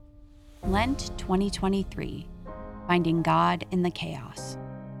Lent 2023, Finding God in the Chaos.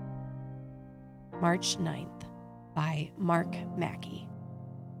 March 9th, by Mackey.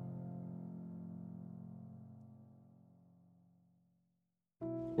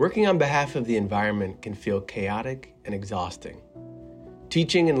 Working on behalf of the environment can feel chaotic and exhausting.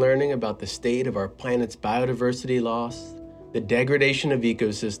 Teaching and learning about the state of our planet's biodiversity loss, the degradation of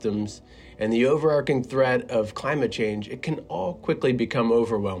ecosystems, and the overarching threat of climate change, it can all quickly become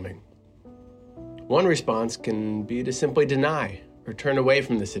overwhelming. One response can be to simply deny or turn away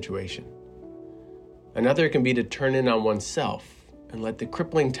from the situation. Another can be to turn in on oneself and let the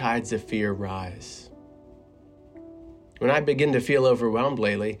crippling tides of fear rise. When I begin to feel overwhelmed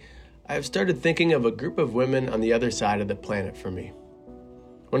lately, I have started thinking of a group of women on the other side of the planet for me.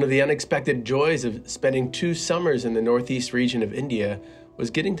 One of the unexpected joys of spending 2 summers in the northeast region of India was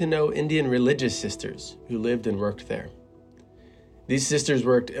getting to know Indian religious sisters who lived and worked there. These sisters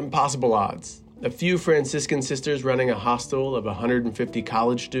worked impossible odds. A few Franciscan sisters running a hostel of 150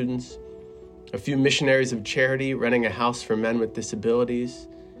 college students, a few missionaries of charity running a house for men with disabilities,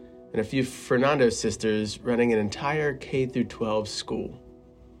 and a few Fernando sisters running an entire K-12 school.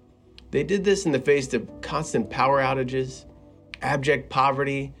 They did this in the face of constant power outages, abject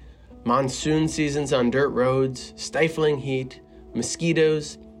poverty, monsoon seasons on dirt roads, stifling heat,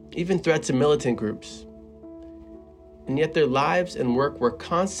 mosquitoes, even threats of militant groups. And yet their lives and work were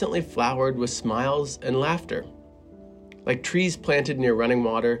constantly flowered with smiles and laughter. Like trees planted near running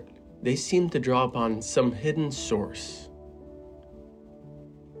water, they seemed to draw upon some hidden source.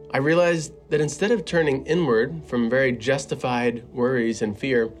 I realized that instead of turning inward from very justified worries and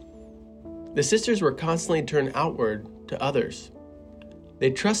fear, the sisters were constantly turned outward to others. They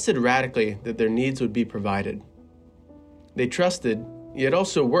trusted radically that their needs would be provided. They trusted, yet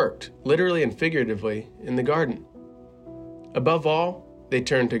also worked, literally and figuratively, in the garden. Above all, they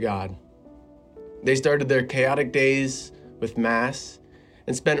turned to God. They started their chaotic days with Mass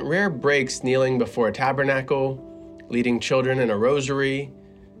and spent rare breaks kneeling before a tabernacle, leading children in a rosary,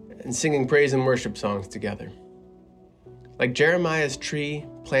 and singing praise and worship songs together. Like Jeremiah's tree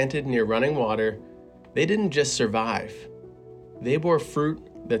planted near running water, they didn't just survive. They bore fruit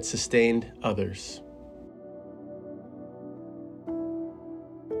that sustained others.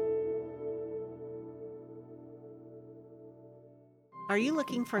 Are you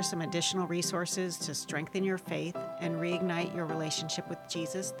looking for some additional resources to strengthen your faith and reignite your relationship with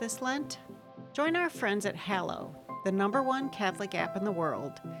Jesus this Lent? Join our friends at Hallow, the #1 Catholic app in the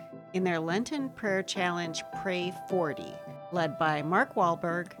world, in their Lenten prayer challenge Pray 40, led by Mark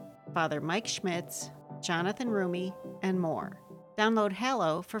Wahlberg, Father Mike Schmitz, Jonathan Rumi, and more. Download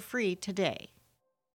Hallow for free today.